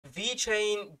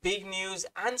Vechain, big news,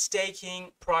 and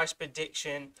staking price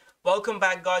prediction. Welcome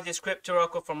back, guys. It's Crypto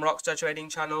Rocko from Rockstar Trading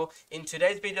Channel. In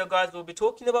today's video, guys, we'll be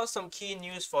talking about some key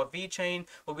news for Vechain.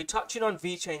 We'll be touching on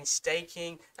Vechain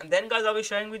staking, and then, guys, I'll be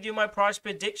sharing with you my price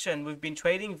prediction. We've been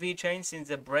trading Vechain since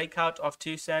the breakout of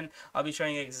 2 cent. I'll be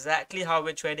showing exactly how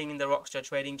we're trading in the Rockstar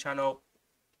Trading Channel,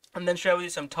 and then share with you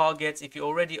some targets. If you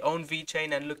already own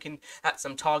Vechain and looking at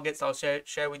some targets, I'll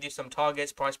share with you some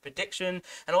targets, price prediction.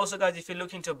 And also, guys, if you're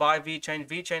looking to buy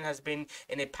Vechain has been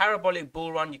in a parabolic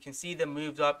bull run. You can see the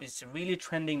moves up. It's really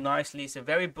trending nicely. It's a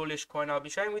very bullish coin. I'll be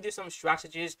sharing with you some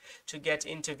strategies to get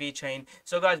into Vechain.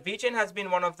 So, guys, Vechain has been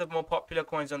one of the more popular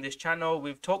coins on this channel.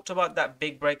 We've talked about that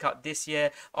big breakout this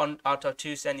year out of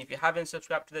 2 cent. If you haven't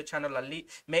subscribed to the channel,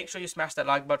 make sure you smash that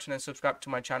like button and subscribe to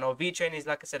my channel. Vechain is,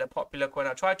 like I said, a popular coin.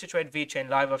 I try to trade Vechain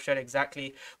live. I've shared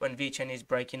exactly when Vechain is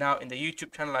breaking out. In the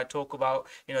YouTube channel, I talk about,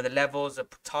 the levels, the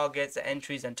targets, the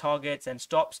entries and targets and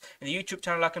stops. In the YouTube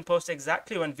channel, I can post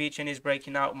exactly when Vechain is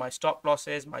breaking out, my stop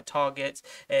losses, my targets,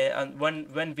 and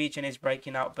when Vechain is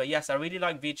breaking out. But yes, I really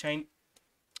like Vechain,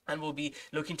 and we'll be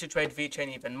looking to trade Vechain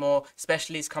even more,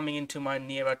 especially it's coming into my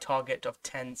nearer target of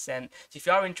 10 cent. So if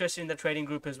you are interested in the trading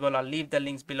group as well, I'll leave the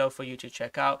links below for you to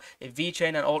check out. If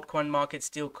Vechain and altcoin market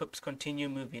still continue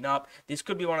moving up, this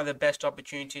could be one of the best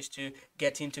opportunities to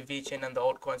get into Vechain and the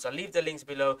altcoins. I'll leave the links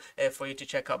below for you to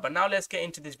check out. But now let's get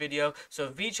into this video. So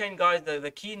Vechain, guys,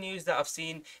 the key news that I've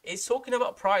seen is talking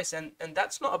about price, and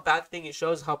that's not a bad thing. It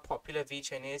shows how popular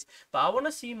Vechain is. But I want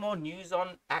to see more news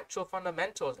on actual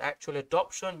fundamentals, actual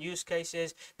adoption, use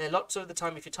cases. There lots of the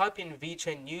time, if you type in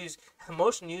Vechain news,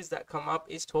 most news that come up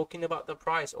is talking about the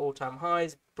price, all-time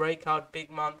highs, breakout, big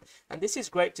month. And this is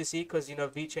great to see because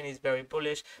Vechain is very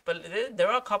bullish. But there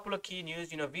are a couple of key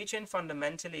news. Vechain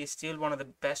fundamentally is still one of the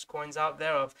best coins out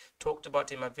there. I've talked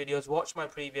about in my videos. Watch my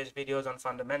previous videos on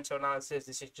fundamental analysis.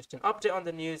 This is just an update on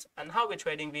the news and how we're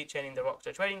trading Vechain in the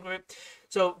Rockstar Trading Group.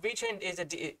 So Vechain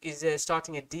is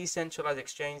starting a decentralized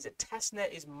exchange. The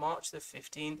testnet is March the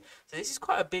 15th. So this is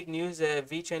quite a big news.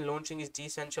 Vechain launching his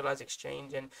decentralized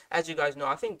exchange, and as you guys know,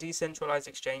 I think decentralized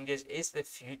exchanges is the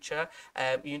future.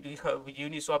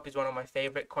 Uniswap is one of my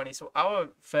favorite coins. So our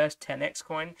first 10x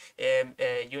coin,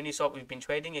 Uniswap, we've been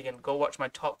trading. Again, go watch my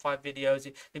top 5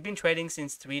 videos. We've been trading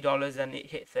since $3 and it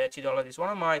hit $30. It's one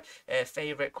of my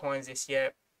favorite coins this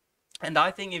year. And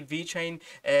I think if Vechain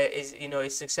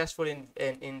is successful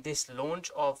in this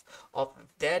launch of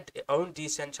their own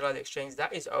decentralized exchange,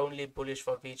 that is only bullish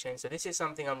for Vechain. So this is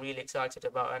something I'm really excited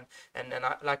about, and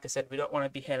like I said, we don't want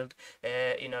to be held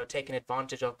taken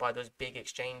advantage of by those big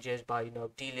exchanges by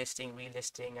delisting,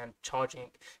 relisting, and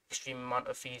charging extreme amount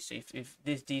of fees. So if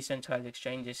these decentralized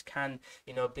exchanges can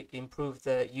improve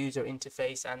the user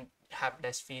interface and have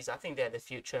less fees, I think they're the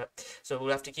future. So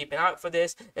we'll have to keep an eye out for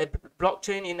this.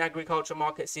 Blockchain in agriculture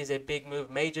markets is a big move.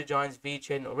 Major giants,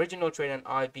 Vechain, Original Train, and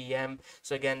IBM.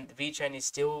 So again, Vechain is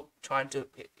still trying to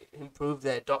improve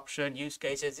their adoption use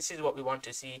cases. This is what we want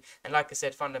to see. And like I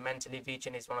said, fundamentally,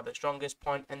 Vechain is one of the strongest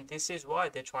points, and this is why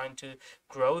they're trying to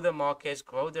grow the markets,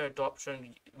 grow their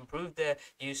adoption, improve their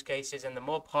use cases. And the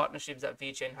more partnerships that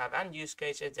Vechain have and use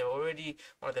cases, they're already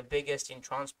one of the biggest in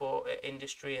transport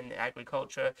industry and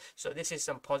agriculture. So this is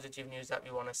some positive news that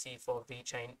we want to see for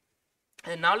Vechain.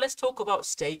 And now let's talk about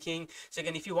staking. So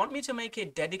again, if you want me to make a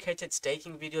dedicated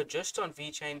staking video just on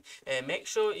Vechain, make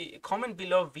sure you comment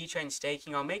below Vechain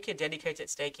staking. I'll make a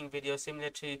dedicated staking video similar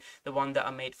to the one that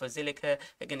I made for Zilliqa.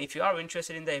 Again, if you are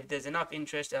interested in that, if there's enough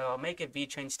interest, I'll make a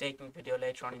Vechain staking video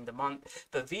later on in the month.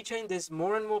 But Vechain, there's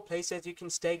more and more places you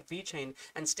can stake Vechain,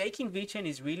 and staking Vechain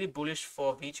is really bullish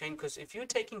for Vechain, because if you're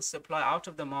taking supply out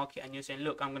of the market and you're saying,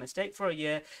 look, I'm going to stake for a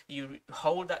year, you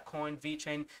hold that coin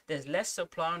Vechain, there's less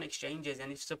supply on exchanges.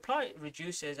 And if supply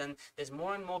reduces and there's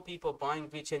more and more people buying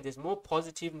Vechain, there's more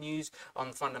positive news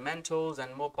on fundamentals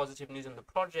and more positive news on the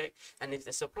project. And if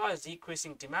the supply is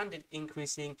decreasing, demand is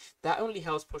increasing, that only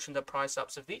helps pushing the price up.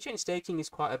 So Vechain staking is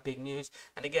quite a big news.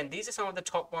 And again, these are some of the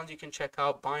top ones you can check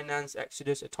out: Binance,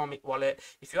 Exodus, Atomic Wallet.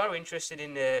 If you are interested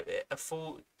in a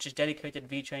full just dedicated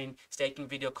Vechain staking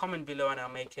video, comment below and I'll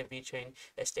make a Vechain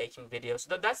staking video.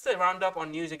 So that's the roundup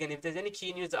on news. Again, if there's any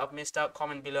key news that I've missed out,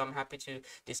 comment below. I'm happy to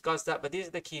discuss that. But these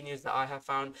are the key news that I have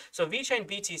found. So Vechain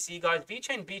BTC, guys,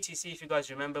 Vechain BTC, if you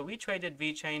guys remember, we traded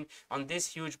Vechain on this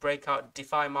huge breakout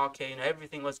DeFi market.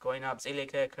 Everything was going up.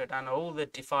 Zilliqa, Cardano, all the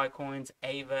DeFi coins,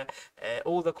 Ava,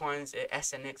 all the coins,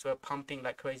 SNX were pumping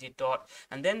like crazy. Dot.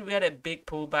 And then we had a big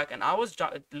pullback, and I was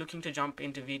looking to jump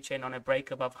into Vechain on a break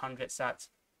above 100 sats.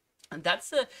 And that's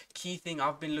the key thing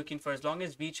I've been looking for. As long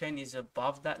as Vechain is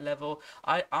above that level,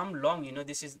 I'm long. You know,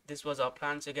 this was our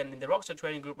plan. So again, in the Rockstar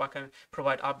trading group, I can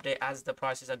provide update as the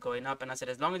prices are going up. And I said,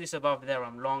 as long as it's above there,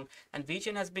 I'm long. And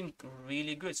Vechain has been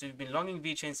really good. So we've been longing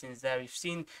Vechain since there. We've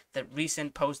seen the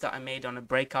recent post that I made on a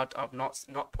breakout of not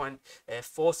point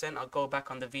 4 cent. I'll go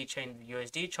back on the Vechain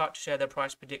USD chart to share the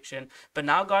price prediction. But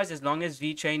now, guys, as long as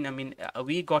Vechain, I mean,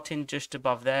 we got in just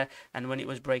above there, and when it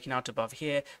was breaking out above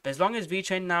here. But as long as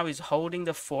Vechain now is holding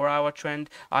the 4-hour trend,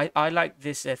 I like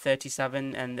this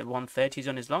 37 and 130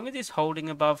 zone. As long as it's holding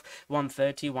above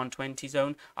 130, 120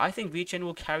 zone, I think Vechain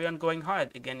will carry on going higher.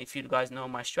 Again, if you guys know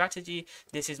my strategy,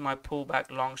 this is my pullback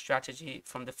long strategy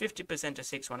from the 50% to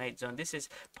 618 zone. This is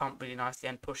pumped really nicely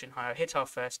and pushing higher. Hit our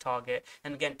first target.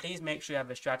 And again, please make sure you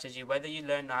have a strategy, whether you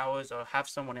learn ours or have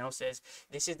someone else's.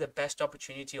 This is the best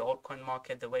opportunity, altcoin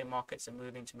market, the way markets are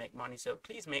moving, to make money. So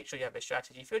please make sure you have a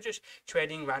strategy. If you're just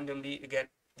trading randomly, again,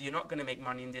 you're not going to make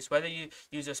money in this. Whether you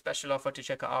use a special offer to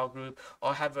check out our group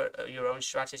or have your own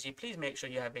strategy, please make sure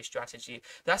you have a strategy.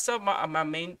 That's my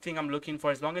main thing I'm looking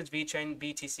for. As long as Vechain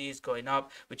BTC is going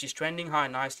up, which is trending high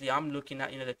nicely, I'm looking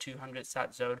at, you know, the 200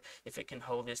 sat zone, if it can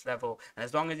hold this level. And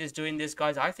as long as it's doing this,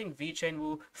 guys, I think Vechain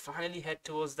will finally head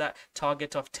towards that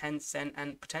target of 10 cent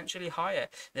and potentially higher.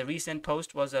 The recent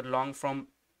post was a long from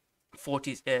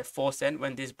 44 cent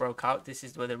when this broke out. This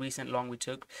is where the recent long we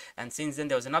took, and since then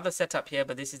there was another setup here,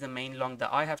 but this is the main long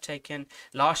that I have taken.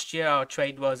 Last year our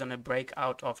trade was on a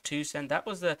breakout of 2 cent. That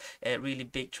was the really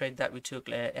big trade that we took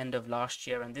end of last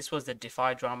year, and this was the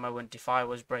DeFi drama. When DeFi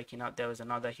was breaking out, there was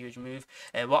another huge move.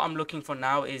 What I'm looking for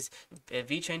now is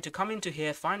Vechain to come into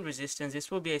here, find resistance. This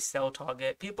will be a sell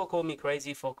target. People call me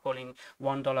crazy for calling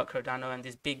 $1 Cardano and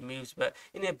these big moves, but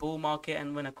in a bull market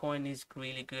and when a coin is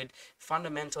really good,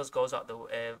 fundamentals goes out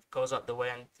the way,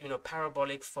 and you know,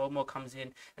 parabolic FOMO comes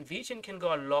in, and Vechain can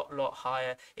go a lot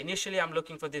higher. Initially, I'm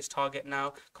looking for this target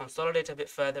now, consolidate a bit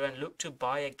further, and look to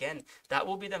buy again. That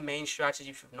will be the main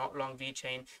strategy if you've not long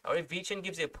Vechain, or if Vechain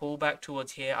gives a pullback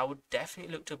towards here, I would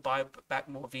definitely look to buy back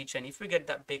more Vechain if we get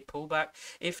that big pullback.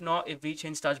 If not, if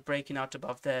Vechain starts breaking out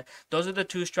above there, those are the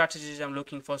two strategies I'm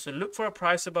looking for. So look for a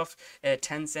price above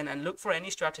 10 cent, and look for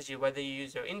any strategy, whether you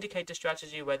use your indicator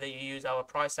strategy, whether you use our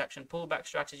price action pullback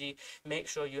strategy. Make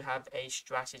sure you have a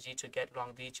strategy to get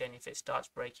long Vechain if it starts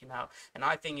breaking out. And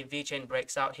I think if Vechain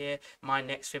breaks out here, my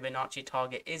next Fibonacci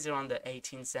target is around the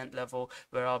 18 cent level,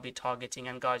 where I'll be targeting.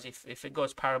 And guys, if it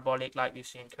goes parabolic like we've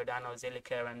seen Cardano,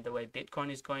 Zilliqa, and the way Bitcoin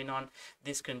is going on,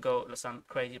 this can go some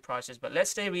crazy prices. But let's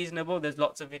stay reasonable. There's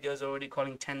lots of videos already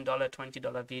calling $10,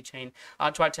 $20 Vechain.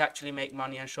 I'll try to actually make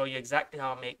money and show you exactly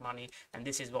how I make money, and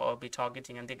this is what I'll be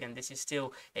targeting. And again, this is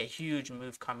still a huge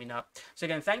move coming up. So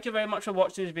again, thank you very much for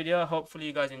watching this video. Hopefully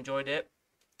you guys enjoyed it.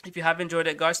 If you have enjoyed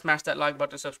it, guys, smash that like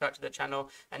button, subscribe to the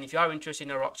channel, and if you are interested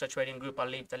in a Rockstar trading group, I'll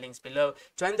leave the links below.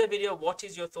 To end the video, what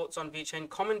is your thoughts on Vechain?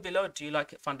 Comment below. Do you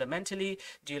like it fundamentally?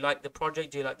 Do you like the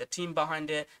project? Do you like the team behind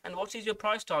it? And what is your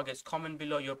price targets? Comment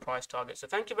below your price targets. So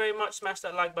thank you very much. Smash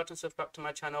that like button, subscribe to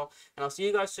my channel, and I'll see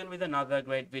you guys soon with another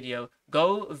great video.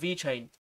 Go Vechain!